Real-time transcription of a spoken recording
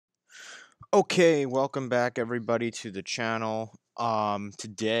Okay, welcome back everybody to the channel.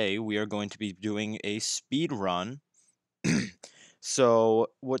 Today we are going to be doing a speed run. So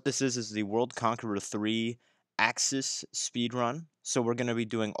what this is the World Conqueror 3 Axis speed run. So we're going to be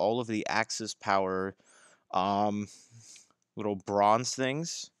doing all of the Axis power um little bronze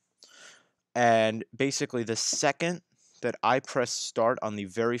things. And basically the second that I press start on the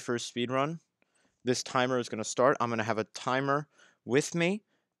very first speed run, this timer is going to start. I'm going to have a timer with me.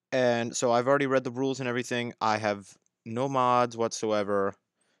 And so I've already read the rules and everything. I have no mods whatsoever.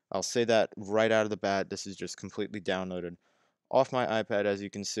 I'll say that right out of the bat. This is just completely downloaded off my iPad, as you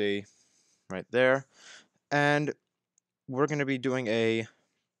can see right there. And we're going to be doing a...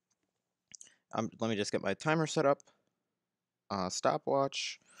 let me just get my timer set up.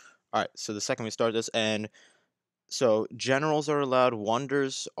 Stopwatch. All right, so the second we start this, and so generals are allowed,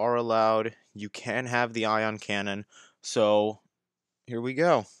 wonders are allowed. You can have the ion cannon. So here we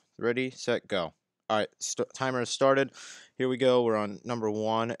go. Ready, set, go. All right, timer has started. Here we go. We're on number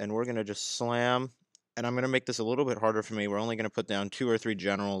 1, and we're going to just slam. And I'm going to make this a little bit harder for me. We're only going to put down 2 or 3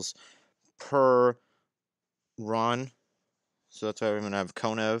 generals per run. So that's why I'm going to have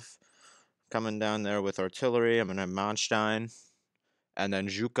Konev coming down there with artillery. I'm going to have Manstein, and then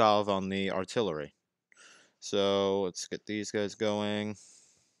Zhukov on the artillery. So let's get these guys going.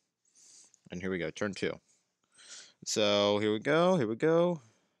 And here we go, turn 2. So here we go, here we go.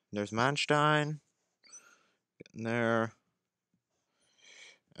 There's Manstein. Getting there.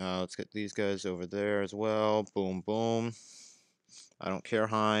 Let's get these guys over there as well. Boom, boom. I don't care,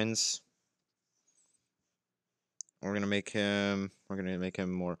 Heinz. We're gonna make him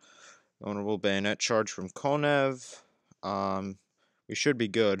more vulnerable. Bayonet charge from Konev. We should be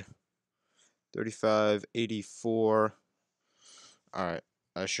good. 35, 84. All right.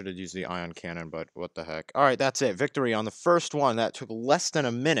 I should have used the ion cannon, but what the heck. All right, that's it. Victory on the first one. That took less than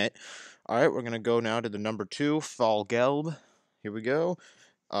a minute. All right, we're going to go now to the number 2, Fall Gelb. Here we go.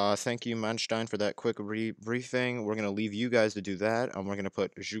 Thank you, Manstein, for that quick briefing. We're going to leave you guys to do that. And we're going to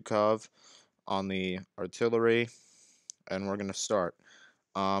put Zhukov on the artillery. And we're going to start.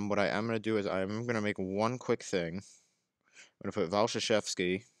 What I am going to do is I'm going to make one quick thing. I'm going to put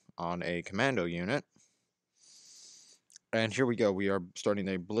Vasilevsky on a commando unit. And here we go. We are starting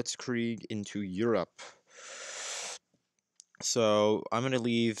a blitzkrieg into Europe. So I'm going to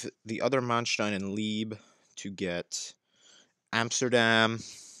leave the other Manstein and Lieb to get Amsterdam.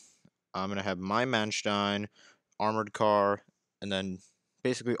 I'm going to have my Manstein, armored car, and then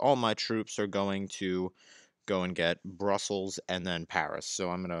basically all my troops are going to go and get Brussels and then Paris.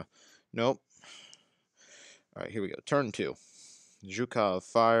 So I'm going to... Nope. All right, here we go. Turn 2. Zhukov,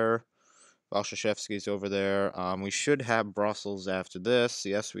 fire. Valshashevsky's over there. We should have Brussels after this.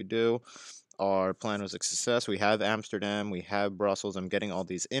 Yes, we do. Our plan was a success. We have Amsterdam. We have Brussels. I'm getting all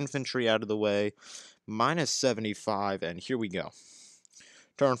these infantry out of the way. Minus 75, and here we go.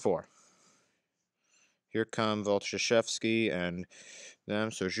 Turn 4. Here come Volchashevsky and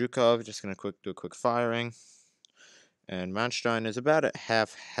them. So Zhukov, just going to do a quick firing. And Manstein is about at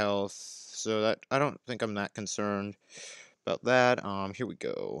half health. So that I don't think I'm that concerned about that. Here we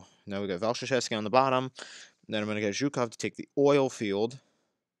go. Now we got Valshashevsky on the bottom. Then I'm going to get Zhukov to take the oil field.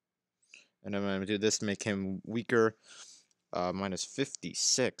 And I'm going to do this to make him weaker. Minus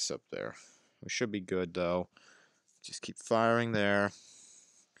 56 up there. We should be good, though. Just keep firing there.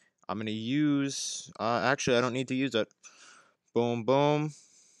 I'm going to use... actually, I don't need to use it. Boom, boom.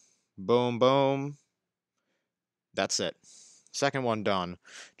 Boom, boom. That's it. Second one done.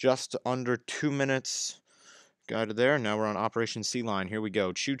 Just under 2 minutes. Got it there. Now we're on Operation Sea Line. Here we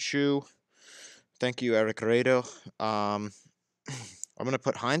go. Choo-choo. Thank you, Eric Redo. I'm going to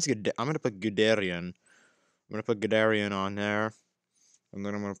put I'm going to put Guderian. I'm going to put Guderian on there. And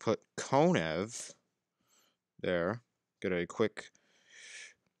then I'm going to put Konev there. Get a quick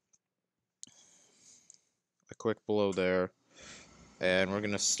blow there. And we're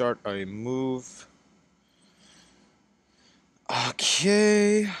going to start a move.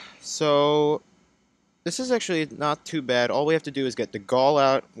 Okay. So this is actually not too bad. All we have to do is get de Gaulle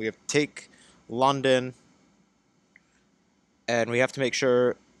out. We have to take London. And we have to make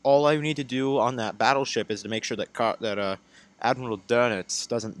sure... All I need to do on that battleship is to make sure that Admiral Dönitz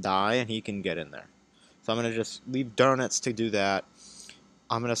doesn't die and he can get in there. So I'm going to just leave Dönitz to do that.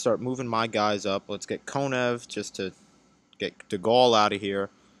 I'm going to start moving my guys up. Let's get Konev just to get de Gaulle out of here.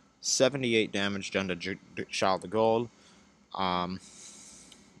 78 damage done to Charles de Gaulle. I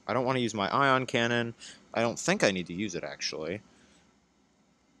don't want to use my ion cannon. I don't think I need to use it, actually.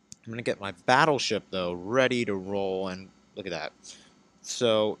 I'm going to get my battleship, though, ready to roll. And look at that.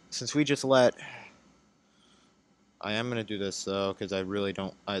 So, since we just let I am going to do this, though, because I really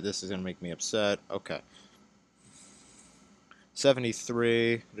don't... this is going to make me upset. Okay.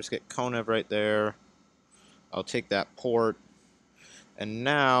 73. Just get Konev right there. I'll take that port. And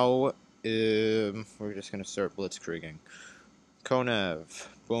now, we're just going to start blitzkrieging. Konev.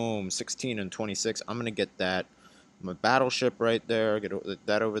 Boom. 16 and 26. I'm going to get that. My battleship right there. Get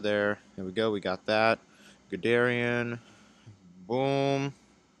that over there. There we go. We got that. Guderian. Boom.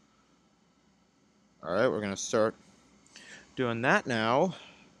 Alright, we're going to start doing that now.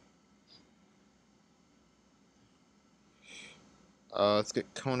 Let's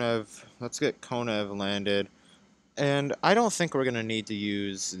get Konev landed. And I don't think we're going to need to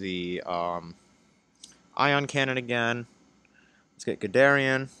use the ion cannon again. Let's get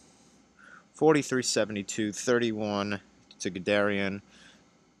Guderian. 4372, 31 to Guderian.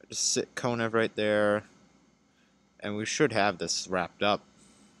 Just sit Konev right there. And we should have this wrapped up.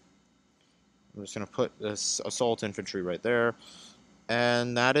 I'm just going to put this assault infantry right there.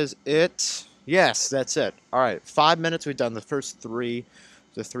 And that is it. Yes, that's it. Alright, 5 minutes. We've done the first three.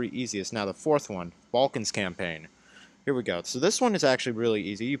 The three easiest. Now the fourth one. Balkans campaign. Here we go. So this one is actually really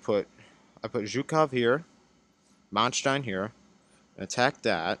easy. I put Zhukov here. Manstein here. And attack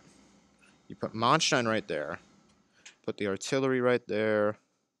that. You put Manstein right there. Put the artillery right there.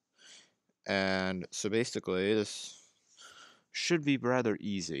 And so basically, this should be rather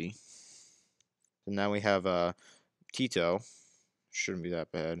easy. And now we have Tito. Shouldn't be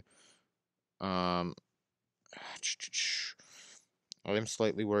that bad. I am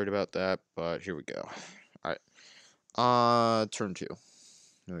slightly worried about that, but here we go. Alright. Turn 2.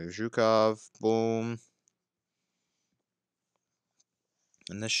 Now we have Zhukov. Boom.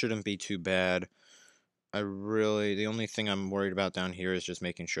 And this shouldn't be too bad. The only thing I'm worried about down here is just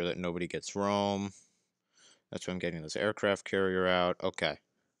making sure that nobody gets Rome. That's why I'm getting this aircraft carrier out. Okay.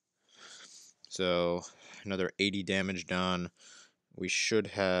 So, another 80 damage done. We should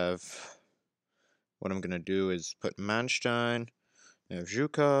have... What I'm going to do is put Manstein. I have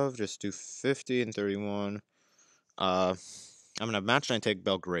Zhukov. Just do 50 and 31. I'm going to have Manstein take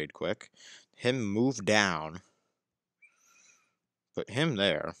Belgrade quick. Him move down. Put him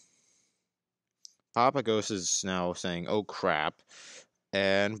there. Papagos is now saying, oh crap.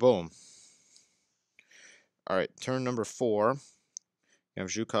 And boom. Alright, turn number 4. You have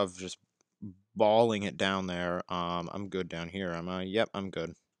Zhukov just balling it down there. I'm good down here, am I? Yep, I'm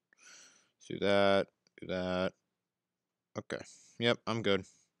good. Do that. Do that. Okay. Yep, I'm good.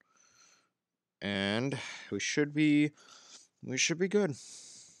 And we should be good.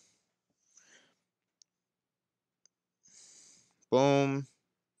 Boom.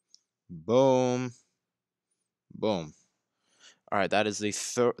 Boom. Boom. Alright, that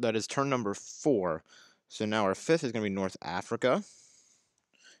is turn number 4. So now our 5th is going to be North Africa.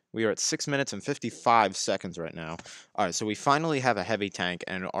 We are at 6 minutes and 55 seconds right now. Alright, so we finally have a heavy tank,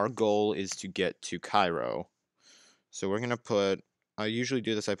 and our goal is to get to Cairo. So we're going to put... I usually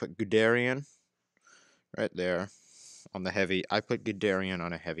do this. I put Guderian right there on the heavy. I put Guderian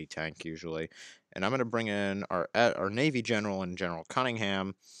on a heavy tank usually. And I'm going to bring in our Navy General and General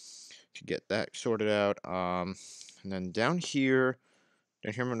Cunningham to get that sorted out. And then down here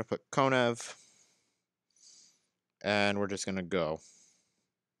I'm going to put Konev. And we're just going to go.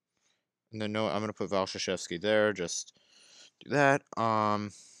 And then I'm going to put Vasilevsky there. Just do that.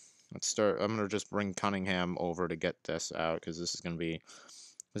 Let's start. I'm going to just bring Cunningham over to get this out, because this is going to be...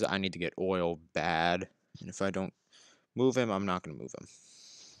 Because I need to get oil bad. And if I don't move him, I'm not going to move him.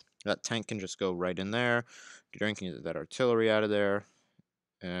 That tank can just go right in there. Guderian can get that artillery out of there.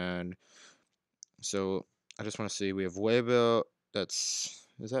 And so I just want to see. We have Wavell. Is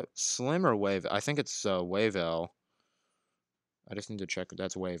that Slim or Wave? I think it's Wavell. I just need to check.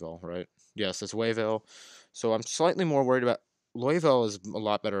 That's Wavell, right? Yes, that's Wavell. So I'm slightly more worried about... Wavell is a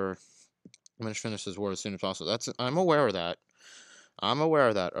lot better. I'm going to finish this war as soon as possible. I'm aware of that. I'm aware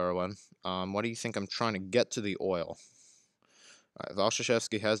of that, Erwin. What do you think I'm trying to get to the oil? Alright,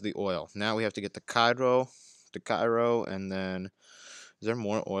 Vasilevsky has the oil. Now we have to get to Cairo, and then... Is there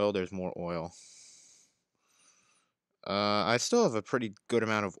more oil? There's more oil. I still have a pretty good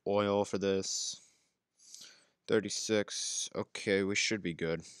amount of oil for this. 36. Okay, we should be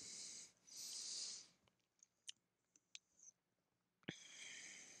good.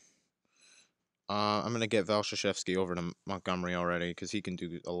 I'm going to get Vasilevsky over to Montgomery already, because he can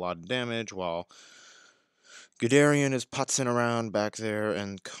do a lot of damage, while Guderian is putzing around back there,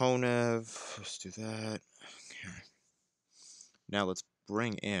 and Konev. Let's do that. Okay. Now let's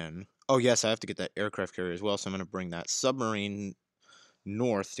bring in... Oh, yes, I have to get that aircraft carrier as well, so I'm going to bring that submarine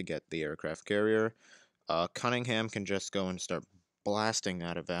north to get the aircraft carrier. Cunningham can just go and start blasting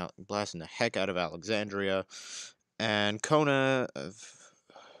the heck out of Alexandria. And Konev is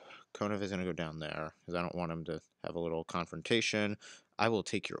going to go down there because I don't want him to have a little confrontation. I will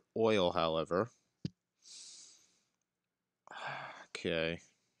take your oil, however. Okay.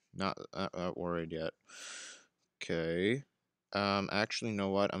 Not worried yet. Okay. Actually, you know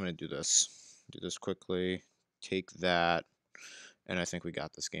what? I'm going to do this. Do this quickly. Take that. And I think we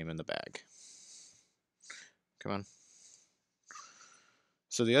got this game in the bag. Come on.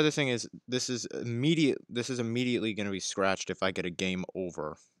 So the other thing is, this is immediately going to be scratched if I get a game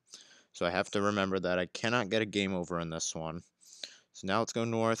over. So I have to remember that I cannot get a game over in this one. So now let's go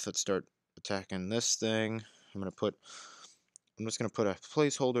north. Let's start attacking this thing. I'm just going to put a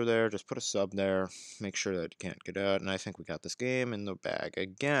placeholder there. Just put a sub there. Make sure that it can't get out. And I think we got this game in the bag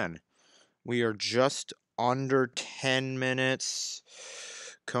again. We are just under 10 minutes.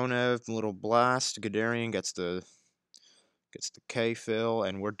 Konev, little blast. Guderian gets the K fill,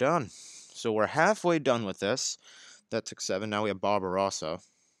 and we're done. So we're halfway done with this. That took 7. Now we have Barbarossa.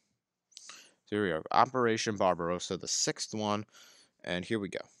 So here we go. Operation Barbarossa, the 6th one. And here we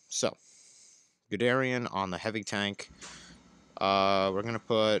go. So, Guderian on the heavy tank. We're going to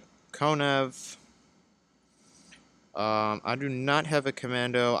put Konev. I do not have a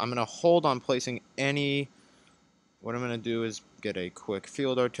commando. I'm going to hold on placing any... What I'm going to do is get a quick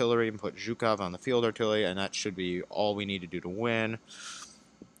field artillery and put Zhukov on the field artillery, and that should be all we need to do to win.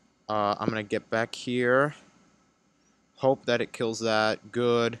 I'm going to get back here. Hope that it kills that.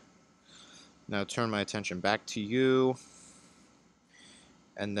 Good. Now turn my attention back to you.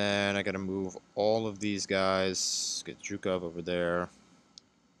 And then I got to move all of these guys. Get Zhukov over there.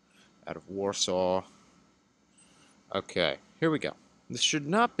 Out of Warsaw. Okay, here we go. This should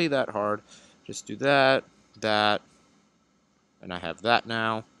not be that hard. Just do that, that, and I have that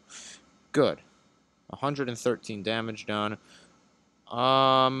now. Good. 113 damage done.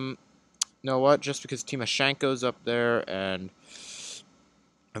 You know what? Just because Timoshenko's up there, and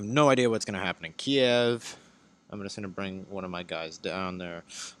I have no idea what's going to happen in Kiev. I'm just going to bring one of my guys down there.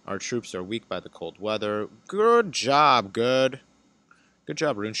 Our troops are weak by the cold weather. Good job, good. Good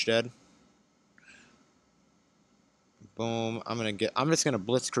job, Rundstedt. Boom. I'm just gonna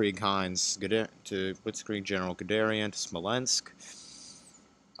Blitzkrieg Heinz to Blitzkrieg General Guderian to Smolensk.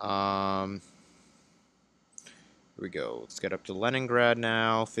 Here we go. Let's get up to Leningrad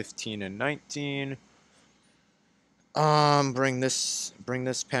now. 15 and 19. Bring this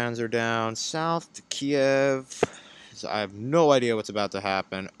panzer down south to Kiev. So I have no idea what's about to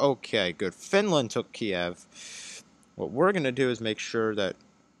happen. Okay, good. Finland took Kiev. What we're gonna do is make sure that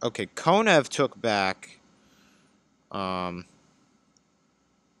okay, Konev took back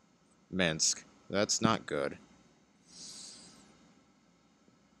Minsk. That's not good.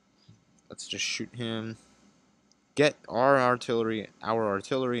 Let's just shoot him. Get our artillery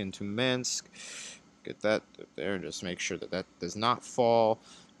into Minsk. Get that up there and just make sure that that does not fall.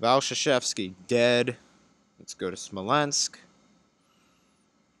 Vasilevsky dead. Let's go to Smolensk.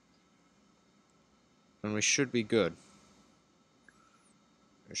 And we should be good.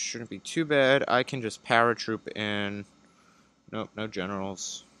 It shouldn't be too bad. I can just paratroop in. Nope, no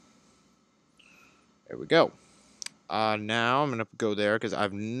generals. There we go. Now I'm going to go there because I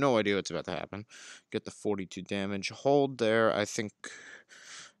have no idea what's about to happen. Get the 42 damage. Hold there.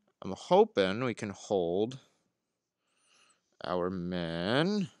 I'm hoping we can hold our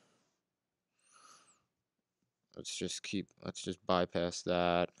men. Let's just bypass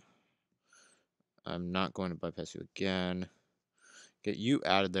that. I'm not going to bypass you again. Get you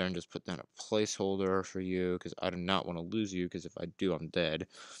out of there and just put down a placeholder for you because I do not want to lose you because if I do, I'm dead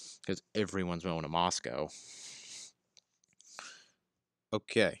because everyone's going to Moscow.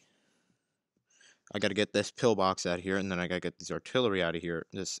 Okay. I got to get this pillbox out of here, and then I got to get this artillery out of here,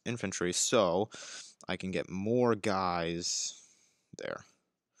 this infantry, so I can get more guys there.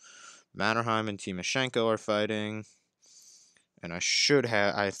 Mannerheim and Timoshenko are fighting, and I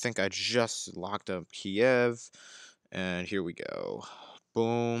think I just locked up Kiev, and here we go.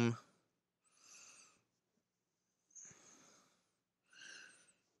 Boom.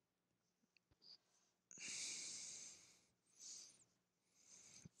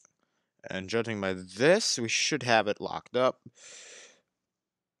 And judging by this, we should have it locked up.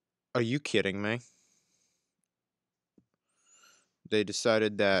 Are you kidding me? They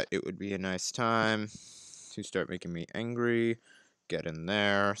decided that it would be a nice time to start making me angry. Get in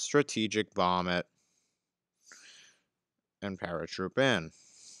there. Strategic bomb it. And paratroop in.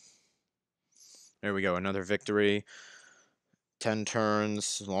 There we go. Another victory. 10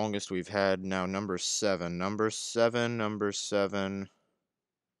 turns. Longest we've had. Now number 7. Number 7.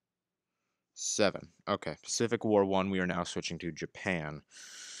 Okay. Pacific War 1. We are now switching to Japan.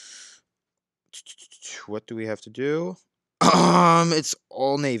 What do we have to do? It's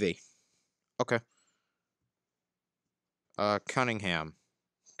all Navy. Okay. Cunningham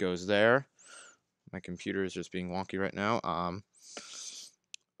goes there. My computer is just being wonky right now.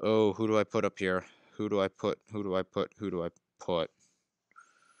 Oh, who do I put up here? Who do I put? Who do I put? Who do I put?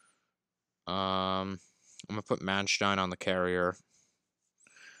 I'm gonna put Manstein on the carrier.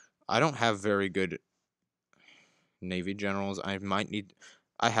 I don't have very good Navy generals. I might need.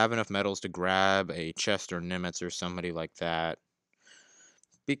 I have enough medals to grab a Chester Nimitz or somebody like that.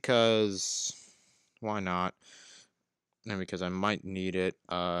 Because why not? And because I might need it.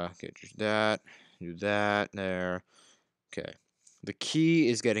 Get that. Do that there. Okay. The key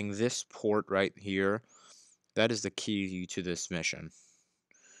is getting this port right here. That is the key to this mission.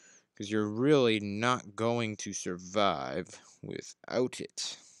 Because you're really not going to survive without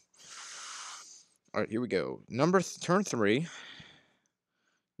it. Alright, here we go. Turn 3.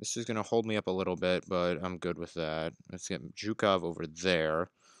 This is going to hold me up a little bit, but I'm good with that. Let's get Zhukov over there.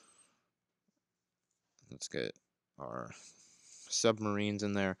 Let's get our submarines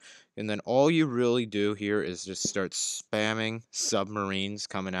in there. And then all you really do here is just start spamming submarines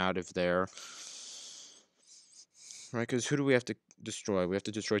coming out of there. Right, because who do we have to destroy? We have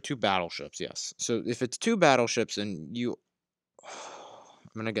to destroy 2 battleships, yes. So if it's 2 battleships and you...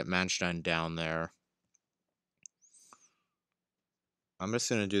 I'm going to get Manstein down there. I'm just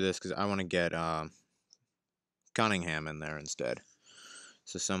going to do this because I want to get Cunningham in there instead.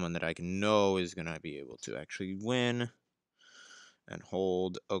 So someone that I can know is going to be able to actually win and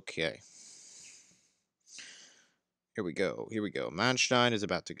hold. Okay. Here we go. Here we go. Manstein is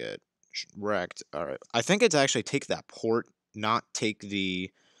about to get wrecked. All right. I think it's actually take that port, not take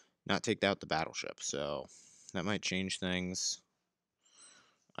out the battleship. So that might change things.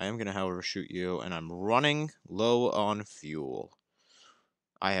 I am going to, however, shoot you, and I'm running low on fuel.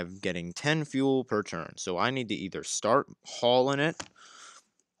 I have getting 10 fuel per turn, so I need to either start hauling it,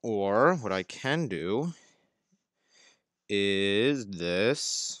 or what I can do is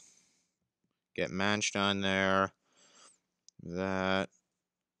this. Get Manstein there. That.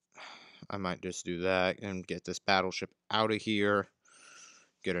 I might just do that and get this battleship out of here.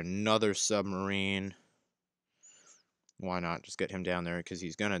 Get another submarine. Why not just get him down there because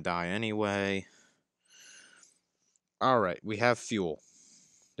he's going to die anyway. Alright, we have fuel.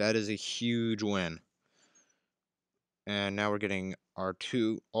 That is a huge win. And now we're getting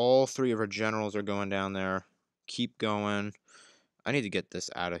all 3 of our generals are going down there. Keep going. I need to get this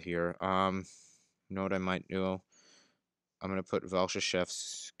out of here. You know what I might do? I'm going to put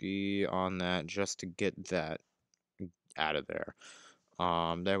Vasilevsky on that just to get that out of there.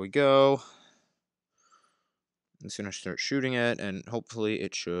 There we go. I'm just going to start shooting it, and hopefully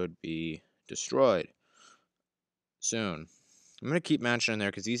it should be destroyed soon. I'm going to keep Manstein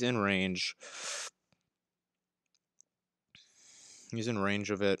there because he's in range. He's in range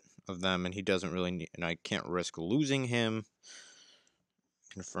of them, and he doesn't really need, and I can't risk losing him.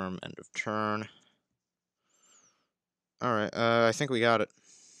 Confirm end of turn. Alright, I think we got it.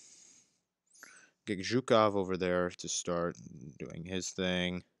 Get Zhukov over there to start doing his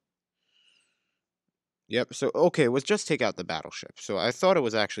thing. Yep, so, okay, let's just take out the battleship. So I thought it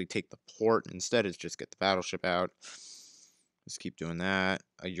was actually take the port. Instead, it's just get the battleship out. Let's keep doing that.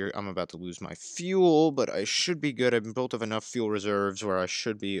 I'm about to lose my fuel, but I should be good. I've built up enough fuel reserves where I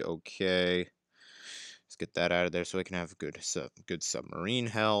should be okay. Let's get that out of there so I can have good submarine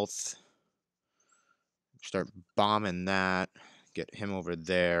health. Start bombing that. Get him over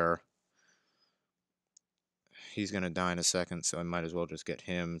there. He's going to die in a second, so I might as well just get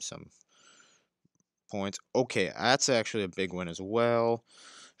him some points. Okay, that's actually a big win as well.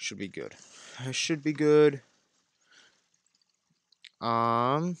 Should be good. I should be good.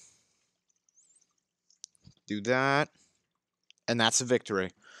 Do that. And that's a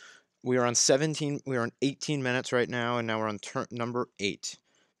victory. We are on 18 minutes right now, and now we're on turn number 8.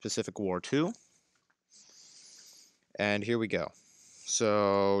 Pacific War 2. And here we go.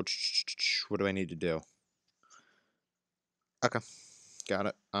 So, what do I need to do? Okay, got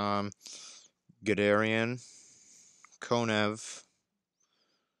it. Guderian, Konev,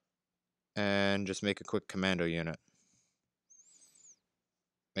 and just make a quick commando unit.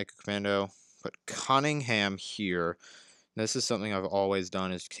 Make a commando, put Cunningham here. This is something I've always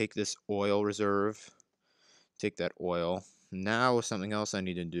done, is take this oil reserve, take that oil. Now something else I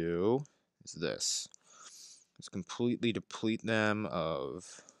need to do is this. Let's completely deplete them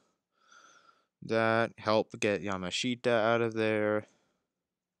of that. Help get Yamashita out of there.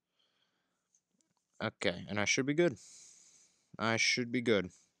 Okay, and I should be good. I should be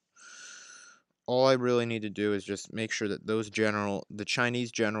good. all I really need to do is just make sure that the Chinese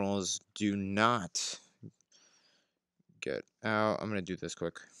generals do not get out. I'm going to do this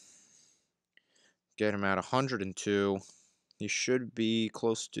quick. Get him at 102. He should be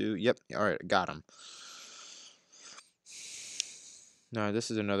close to, yep, alright, got him. Now,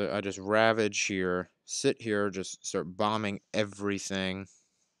 this is another, I just ravage here. Sit here, just start bombing everything.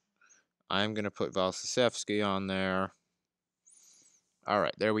 I'm going to put Vasilevsky on there.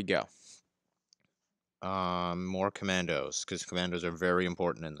 Alright, there we go. More commandos, because commandos are very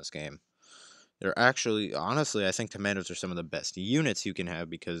important in this game. They're actually, honestly, I think commandos are some of the best units you can have,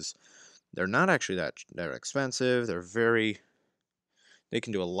 because they're not actually that expensive. They're very, they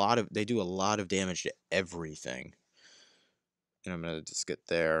do a lot of damage to everything. And I'm going to just get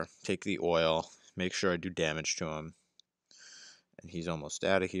there, take the oil, make sure I do damage to him. And he's almost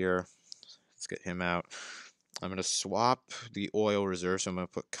out of here. Let's get him out. I'm going to swap the oil reserve, so I'm going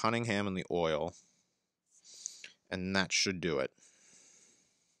to put Cunningham in the oil. And that should do it.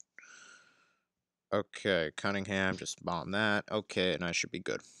 Okay, Cunningham, just bomb that. Okay, and I should be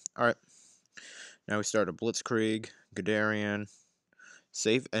good. Alright. Now we start a blitzkrieg, Guderian.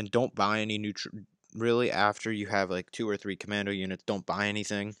 Save, and don't buy any really, after you have like 2 or 3 commando units, don't buy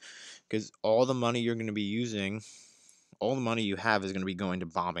anything, because all the money you're going to be using, all the money you have is going to be going to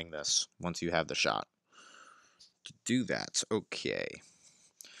bombing this once you have the shot to do that. Okay,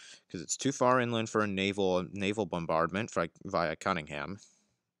 because it's too far inland for a naval bombardment via Cunningham.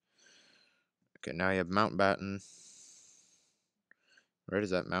 Okay, now you have Mountbatten. Right, is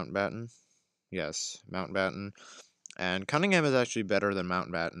that Mountbatten? Yes, Mountbatten. And Cunningham is actually better than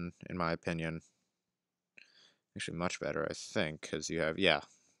Mountbatten, in my opinion. Actually, much better, I think, because you have, yeah,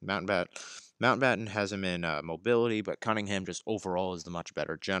 Mountbatten has him in mobility, but Cunningham just overall is the much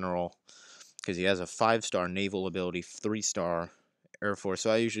better general, because he has a 5-star naval ability, 3-star Air Force,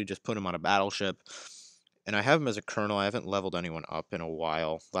 so I usually just put him on a battleship, and I have him as a colonel. I haven't leveled anyone up in a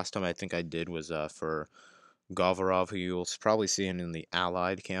while. Last time I think I did was for Govorov, who you'll probably see in the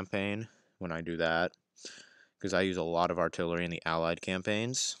Allied campaign when I do that, because I use a lot of artillery in the Allied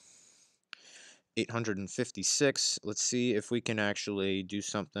campaigns. 856. Let's see if we can actually do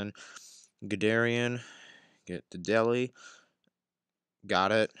something. Guderian, get to Delhi.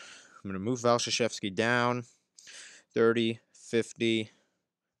 Got it. I'm going to move Vasilevsky down. 30, 50,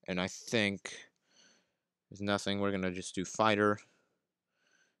 and I think there's nothing. We're going to just do fighter,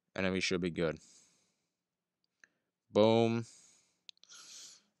 and then we should be good. Boom.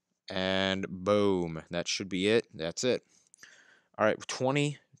 And boom. That should be it. That's it. All right,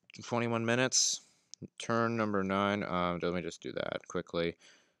 21 minutes. Turn number 9. Let me just do that quickly.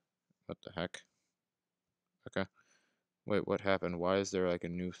 What the heck? Okay. Wait, what happened? Why is there like a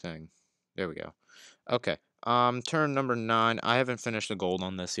new thing? There we go. Okay. Turn number 9. I haven't finished the gold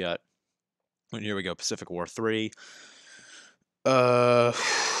on this yet. And here we go. Pacific War 3. What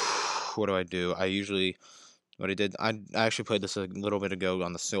do I do? What I did, I actually played this a little bit ago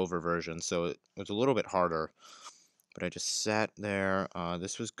on the silver version, so it was a little bit harder. But I just sat there.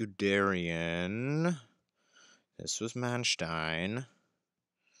 This was Guderian. This was Manstein.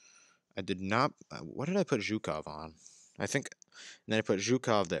 I did not. What did I put Zhukov on? I think. And then I put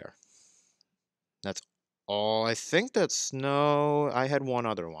Zhukov there. That's all. I think that's. No, I had one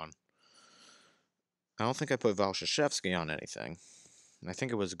other one. I don't think I put Vasilevsky on anything. I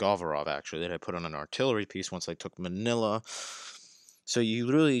think it was Govorov, actually, that I put on an artillery piece once I took Manila. So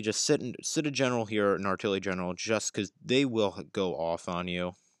you really just sit a general here, an artillery general, just because they will go off on you.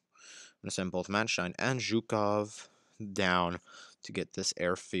 I'm going to send both Manstein and Zhukov down to get this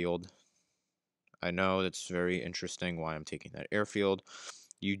airfield. I know that's very interesting why I'm taking that airfield.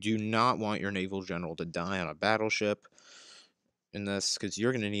 You do not want your naval general to die on a battleship in this, because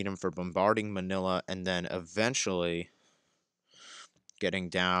you're going to need him for bombarding Manila and then eventually getting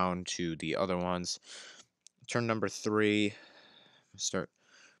down to the other ones. Turn number 3. Start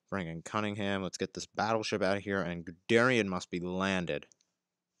bringing Cunningham. Let's get this battleship out of here, and Guderian must be landed.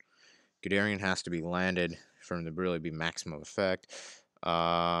 Guderian has to be landed for him to really be maximum effect.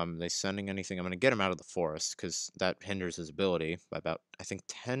 They sending anything? I'm going to get him out of the forest, because that hinders his ability by about, I think,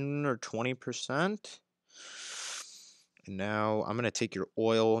 10 or 20%. And now I'm going to take your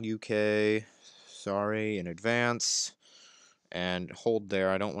oil, UK. Sorry, in advance. And hold there.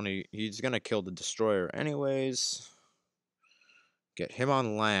 I don't want to. He's going to kill the destroyer anyways. Get him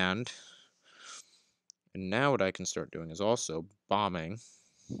on land. And now what I can start doing is also bombing.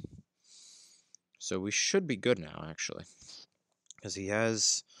 So we should be good now, actually. Because he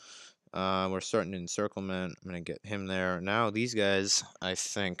has. We're starting encirclement. I'm going to get him there. Now these guys, I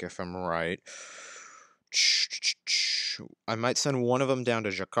think, if I'm right. I might send one of them down to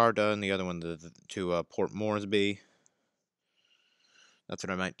Jakarta and the other one to Port Moresby. That's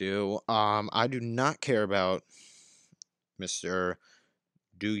what I might do. I do not care about Mr.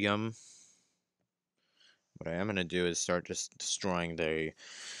 Duyum. What I am going to do is start just destroying the...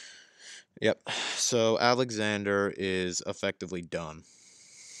 Yep. So Alexander is effectively done.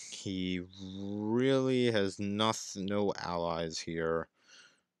 He really has no allies here.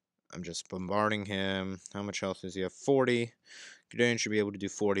 I'm just bombarding him. How much health does he have? 40. Guderian should be able to do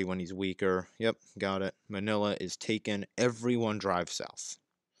 40 when he's weaker. Yep, got it. Manila is taken. Everyone drive south.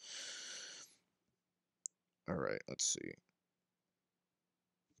 Alright, let's see.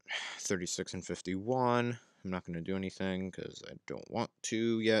 36 and 51. I'm not going to do anything because I don't want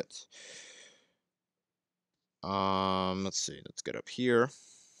to yet. Let's see. Let's get up here.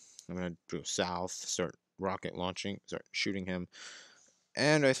 I'm going to go south, start rocket launching, start shooting him.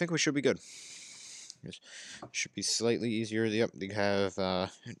 And I think we should be good. It should be slightly easier. Yep, they have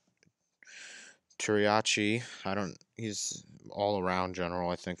Turiachi. He's all around general,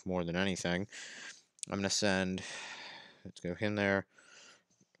 I think, more than anything. I'm going to send, let's go in there.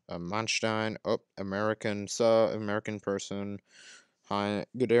 Manstein, American person. Hi,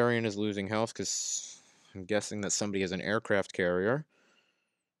 Guderian is losing health because I'm guessing that somebody has an aircraft carrier.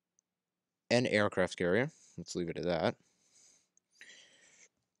 An aircraft carrier. Let's leave it at that.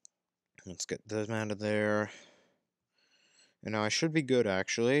 Let's get them out of there. And now I should be good,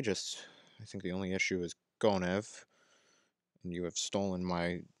 actually. I think the only issue is Konev. And you have stolen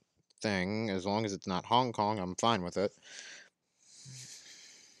my thing. As long as it's not Hong Kong, I'm fine with it.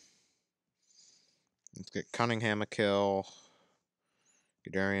 Let's get Cunningham a kill.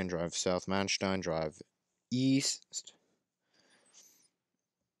 Guderian, drive south. Manstein, drive east.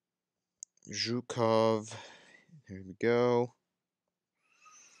 Zhukov. Here we go.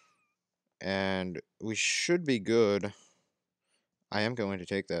 And we should be good. I am going to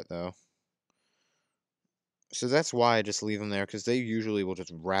take that, though. So that's why I just leave them there, because they usually will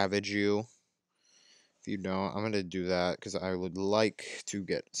just ravage you. If you don't, I'm going to do that, because I would like to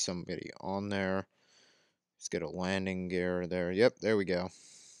get somebody on there. Let's get a landing gear there. Yep, there we go.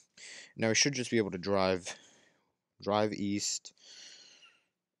 Now we should just be able to drive east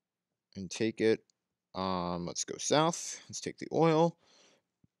and take it. Let's go south. Let's take the oil.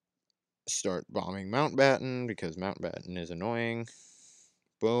 Start bombing Mountbatten, because Mountbatten is annoying.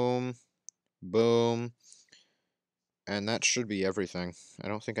 Boom. Boom. And that should be everything. I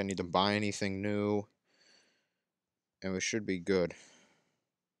don't think I need to buy anything new. And we should be good.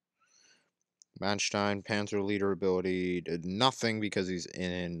 Manstein, Panzer Leader ability, did nothing because he's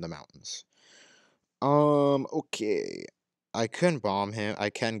in the mountains. Okay. I can bomb him. I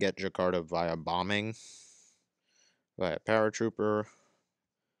can get Jakarta via bombing. Via paratrooper.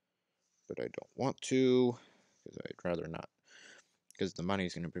 But I don't want to. Because I'd rather not. Because the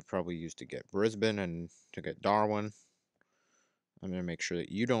money's going to be probably used to get Brisbane and to get Darwin. I'm going to make sure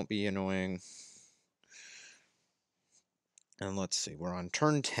that you don't be annoying. And let's see, we're on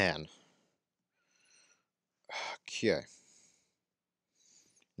turn 10. Okay.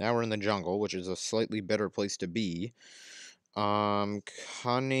 Now we're in the jungle, which is a slightly better place to be. Cunningham,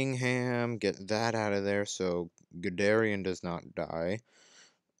 get that out of there so Guderian does not die.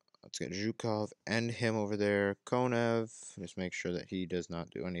 Let's get Zhukov and him over there. Konev, just make sure that he does not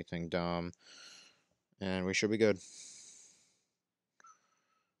do anything dumb. And we should be good.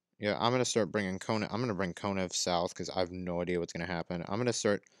 Yeah, I'm going to start bringing Konev. I'm going to bring Konev south because I have no idea what's going to happen. I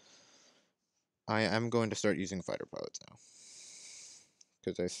am going to start using fighter pilots now.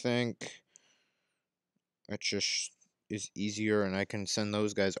 Because I think it just is easier and I can send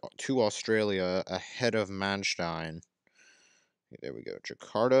those guys to Australia ahead of Manstein. Okay, there we go.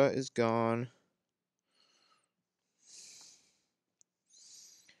 Jakarta is gone.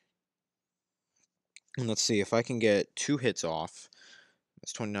 And let's see if I can get 2 hits off.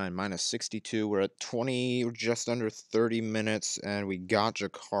 That's 29 minus 62. We're at 20, just under 30 minutes, and we got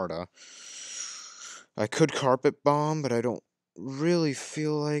Jakarta. I could carpet bomb, but I don't really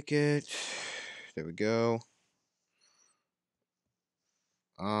feel like it. There we go.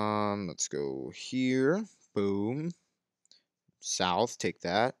 Let's go here. Boom. South, take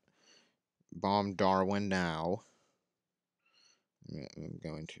that. Bomb Darwin now. I'm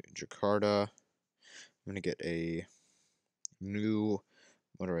going to Jakarta. I'm going to get a new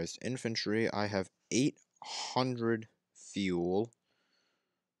motorized infantry. I have 800 fuel.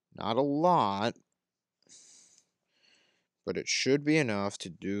 Not a lot, but it should be enough to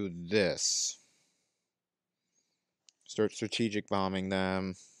do this. Start strategic bombing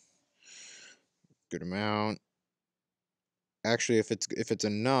them. Good amount. Actually, if it's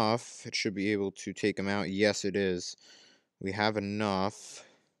enough, it should be able to take them out. Yes, it is. We have enough.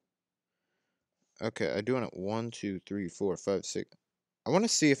 Okay, I do it 1, 2, 3, 4, 5, 6. I want to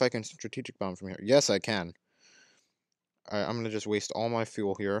see if I can strategic bomb from here. Yes, I can. Alright, I'm going to just waste all my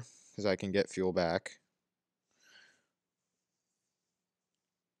fuel here, because I can get fuel back.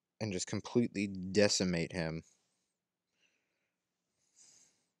 And just completely decimate him.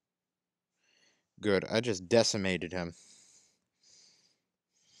 Good, I just decimated him.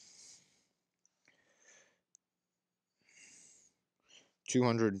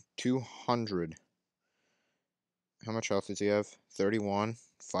 200. How much health does he have? 31.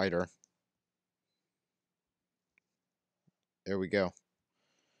 Fighter. There we go.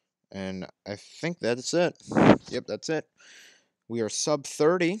 And I think that's it. Yep, that's it. We are sub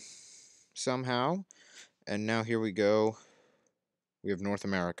 30 somehow. And now here we go. We have North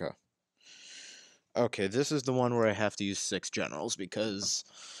America. Okay, this is the one where I have to use 6 generals because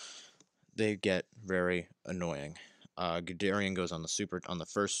they get very annoying. Guderian goes on the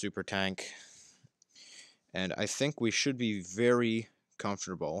first super tank. And I think we should be very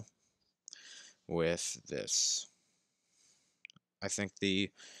comfortable with this. I think the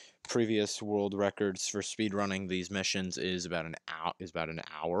previous world records for speedrunning these missions is about an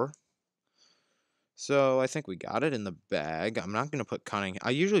hour. So I think we got it in the bag. I'm not going to put Cunningham. I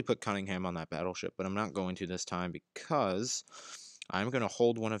usually put Cunningham on that battleship, but I'm not going to this time because I'm going to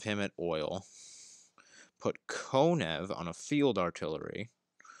hold one of him at oil. Put Konev on a field artillery.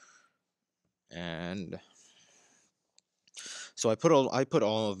 And so I put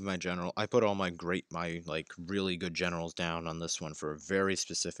all my really good generals down on this one for a very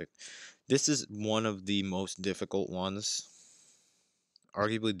specific. This is one of the most difficult ones.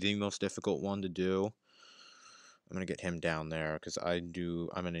 Arguably the most difficult one to do. I'm going to get him down there because I'm going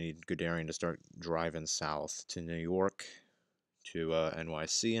to need Guderian to start driving south to New York, to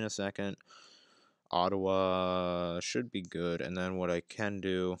NYC in a second. Ottawa should be good. And then what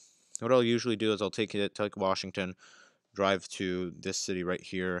I'll usually do is I'll take Washington, drive to this city right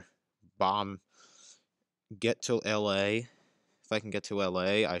here, bomb, get to LA. If I can get to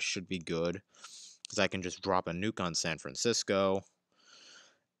LA, I should be good because I can just drop a nuke on San Francisco.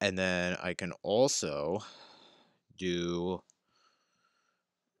 And then I can also do...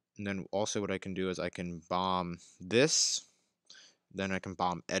 And then also what I can do is I can bomb this, then I can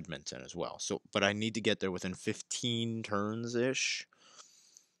bomb Edmonton as well. So, but I need to get there within 15 turns-ish.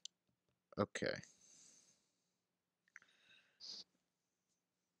 Okay.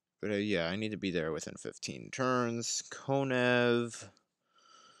 But yeah, I need to be there within 15 turns. Konev.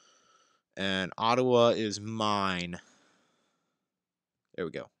 And Ottawa is mine. There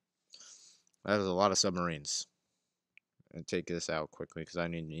we go. That is a lot of submarines. And take this out quickly because I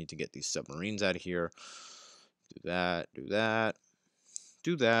need to get these submarines out of here. Do that, do that,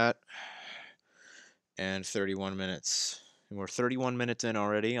 do that. And 31 minutes. And we're 31 minutes in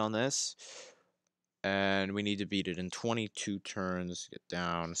already on this. And we need to beat it in 22 turns. Get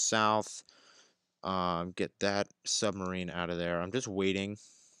down south. Get that submarine out of there. I'm just waiting.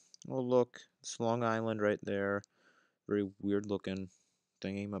 Oh, look. It's Long Island right there. Very weird looking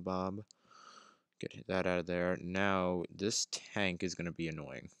thingy-mabob. Get that out of there. Now, this tank is going to be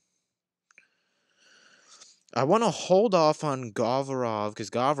annoying. I want to hold off on Govorov, because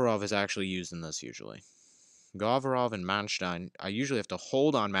Govorov is actually used in this usually. Govorov and Manstein. I usually have to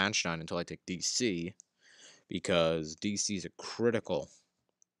hold on Manstein until I take DC, because DC is a critical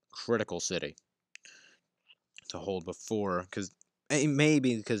city to hold before, because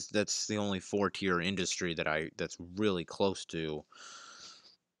maybe because that's the only 4-tier industry that's really close to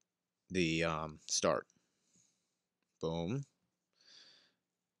the start. Boom.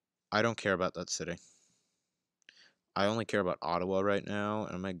 I don't care about that city. I only care about Ottawa right now,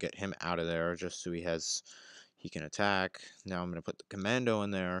 and I'm going to get him out of there just so he can attack. Now I'm going to put the commando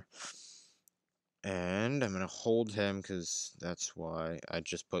in there, and I'm going to hold him because that's why I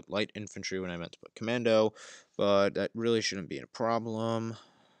just put light infantry when I meant to put commando, but that really shouldn't be a problem.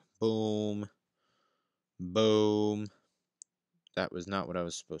 Boom. Boom. That was not what I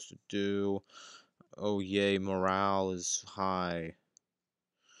was supposed to do. Oh, yay, morale is high.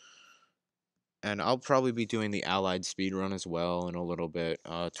 And I'll probably be doing the Allied speedrun as well in a little bit.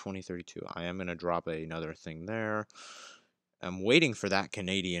 2032. I am going to drop another thing there. I'm waiting for that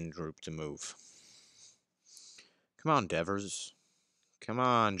Canadian group to move. Come on, Devers. Come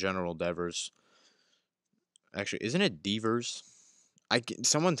on, General Devers. Actually, isn't it Devers?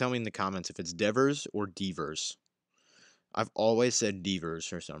 Someone tell me in the comments if it's Devers or Devers. I've always said Devers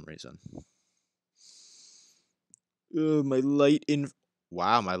for some reason.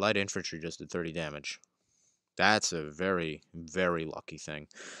 Wow, my light infantry just did 30 damage. That's a very, very lucky thing.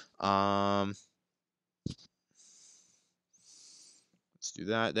 Let's do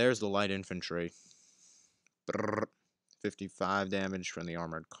that. There's the light infantry. Brrr. 55 damage from the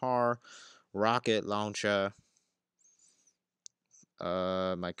armored car. Rocket launcher.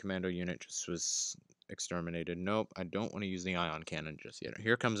 My commando unit just was exterminated. Nope, I don't want to use the ion cannon just yet.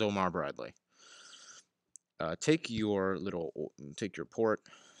 Here comes Omar Bradley. Take your port.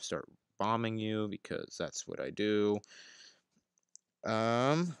 Start bombing you because that's what I do.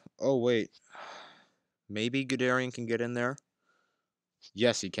 Oh wait. Maybe Guderian can get in there?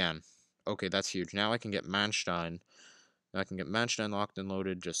 Yes, he can. Okay, that's huge. Now I can get Manstein. I can get Manstein locked and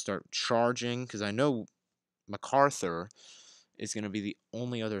loaded. Just start charging, because I know MacArthur is going to be the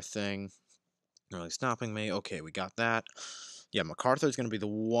only other thing really stopping me. Okay, we got that. Yeah, MacArthur is going to be the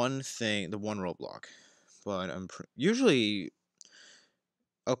one thing, the one roadblock. But I'm usually...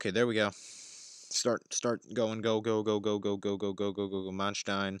 Okay, there we go. Start going. Go,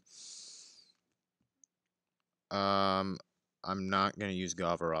 Manstein. I'm not going to use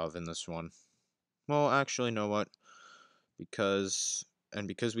Govorov in this one. Well, actually, you know what? Because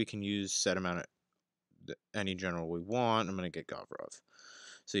we can use set amount of any general we want, I'm going to get Govorov.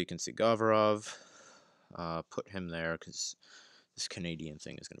 So you can see Govorov. Put him there, because this Canadian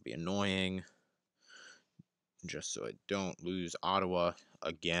thing is going to be annoying. Just so I don't lose Ottawa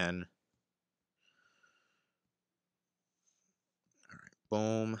again. Alright,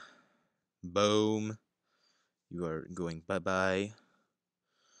 boom. Boom. You are going bye-bye.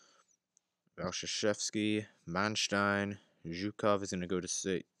 Vasilevsky, Manstein, Zhukov is going to go to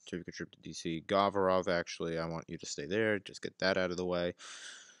take a trip to DC. Govorov, actually, I want you to stay there. Just get that out of the way.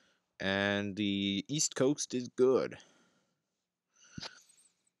 And the East Coast is good.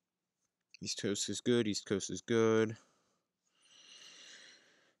 East Coast is good. East Coast is good.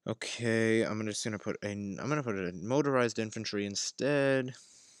 Okay, I'm just gonna put a motorized infantry instead.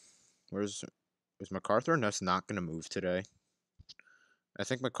 Where's MacArthur? No, it's not gonna move today. I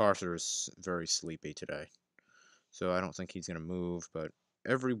think MacArthur is very sleepy today, so I don't think he's gonna move. But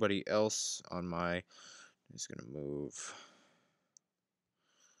everybody else on my is gonna move.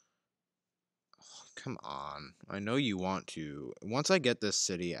 Oh, come on, I know you want to. Once I get this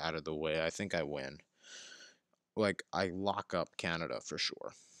city out of the way, I think I win. Like, I lock up Canada for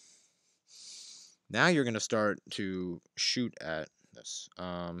sure. Now you're gonna start to shoot at this.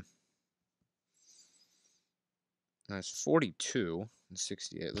 That's 42 and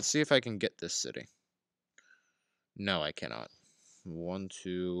 68. Let's see if I can get this city. No, I cannot. 1,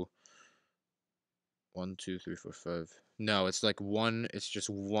 2, 1, 2, 3, 4, 5. No, it's like one. It's just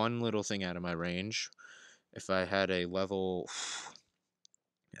one little thing out of my range. If I had a level,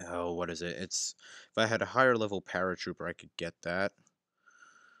 oh, what is it? If I had a higher level paratrooper, I could get that.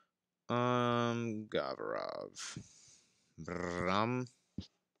 Govorov. Brum.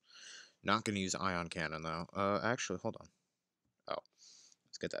 Not gonna use ion cannon though. Actually, hold on. Oh,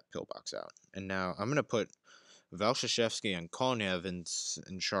 let's get that pillbox out. And now I'm gonna put Vasilevsky and Konev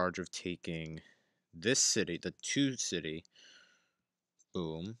in charge of taking this city, the 2 city.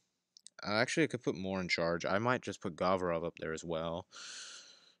 Boom. Actually, I could put more in charge. I might just put Govorov up there as well.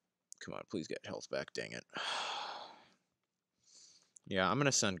 Come on, please get health back, dang it. Yeah, I'm going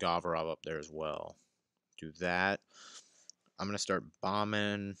to send Govorov up there as well. Do that. I'm going to start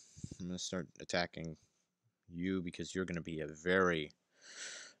bombing. I'm going to start attacking you because you're going to be a very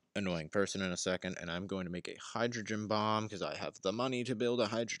annoying person in a second. And I'm going to make a hydrogen bomb because I have the money to build a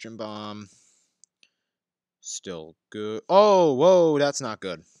hydrogen bomb. Still good. Oh, whoa, that's not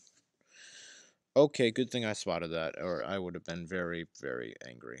good. Okay, good thing I spotted that, or I would have been very, very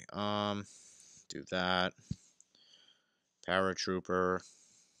angry. Do that. Paratrooper.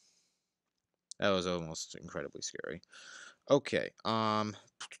 That was almost incredibly scary. Okay,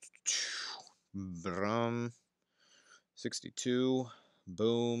 Brum. 62.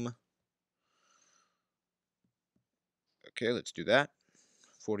 Boom. Okay, let's do that.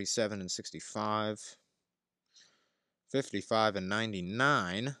 47 and 65. 55 and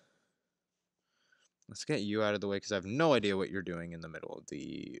 99. Let's get you out of the way because I have no idea what you're doing in the middle of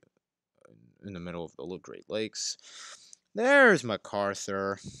the Great Lakes. There's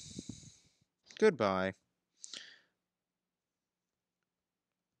MacArthur. Goodbye.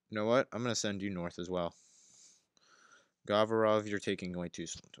 You know what? I'm gonna send you north as well. Govorov, you're taking way too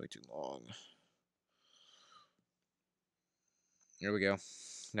long. Here we go.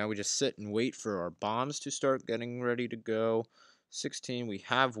 Now we just sit and wait for our bombs to start getting ready to go. 16, we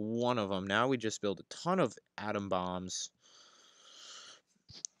have one of them. Now we just build a ton of atom bombs.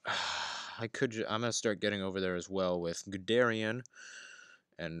 I'm gonna start getting over there as well with Guderian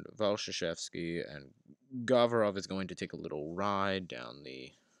and Vasilevsky, and Govorov is going to take a little ride down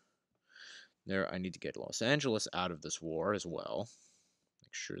there. I need to get Los Angeles out of this war as well.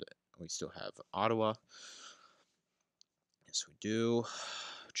 Make sure that we still have Ottawa. Yes, we do.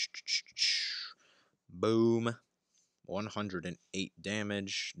 Boom. 108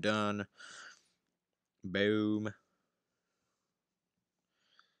 damage. Done. Boom.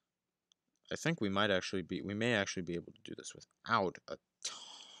 I think we may actually be able to do this without a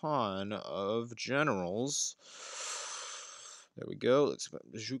ton of generals. There we go. Let's put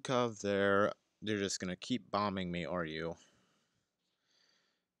Zhukov there. They're just gonna keep bombing me, are you?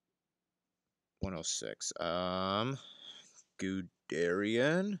 106.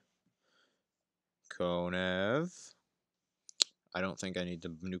 Guderian. Konev. I don't think I need to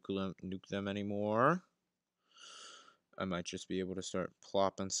nuke them anymore. I might just be able to start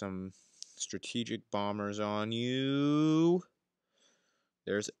plopping some strategic bombers on you.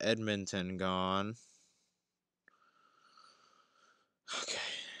 There's Edmonton gone. Okay.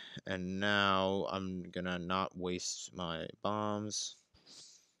 And now I'm gonna not waste my bombs.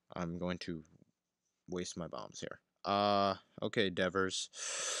 I'm going to waste my bombs here. Okay, Devers.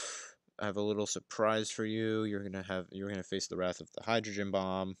 I have a little surprise for you. You're gonna face the wrath of the hydrogen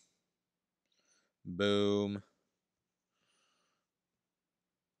bomb. Boom.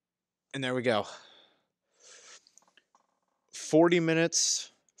 And there we go. 40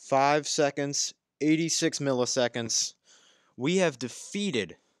 minutes, 5 seconds, 86 milliseconds. We have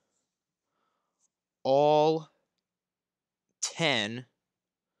defeated all 10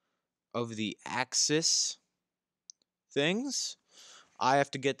 of the Axis things. I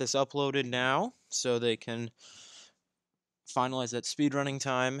have to get this uploaded now so they can finalize that speedrunning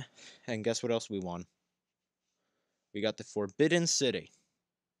time. And guess what else we won? We got the Forbidden City.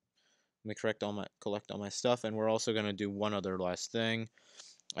 Let me collect all my stuff, and we're also gonna do one other last thing.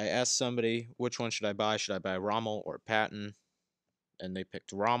 I asked somebody which one should I buy? Should I buy Rommel or Patton? And they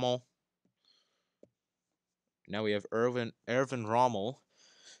picked Rommel. Now we have Erwin Rommel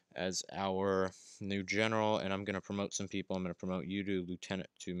as our new general, and I'm gonna promote some people. I'm gonna promote you to lieutenant,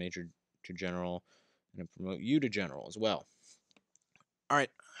 to major, to general. I'm gonna promote you to general as well. All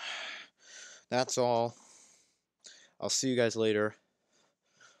right, that's all. I'll see you guys later.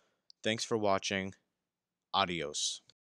 Thanks for watching. Adios.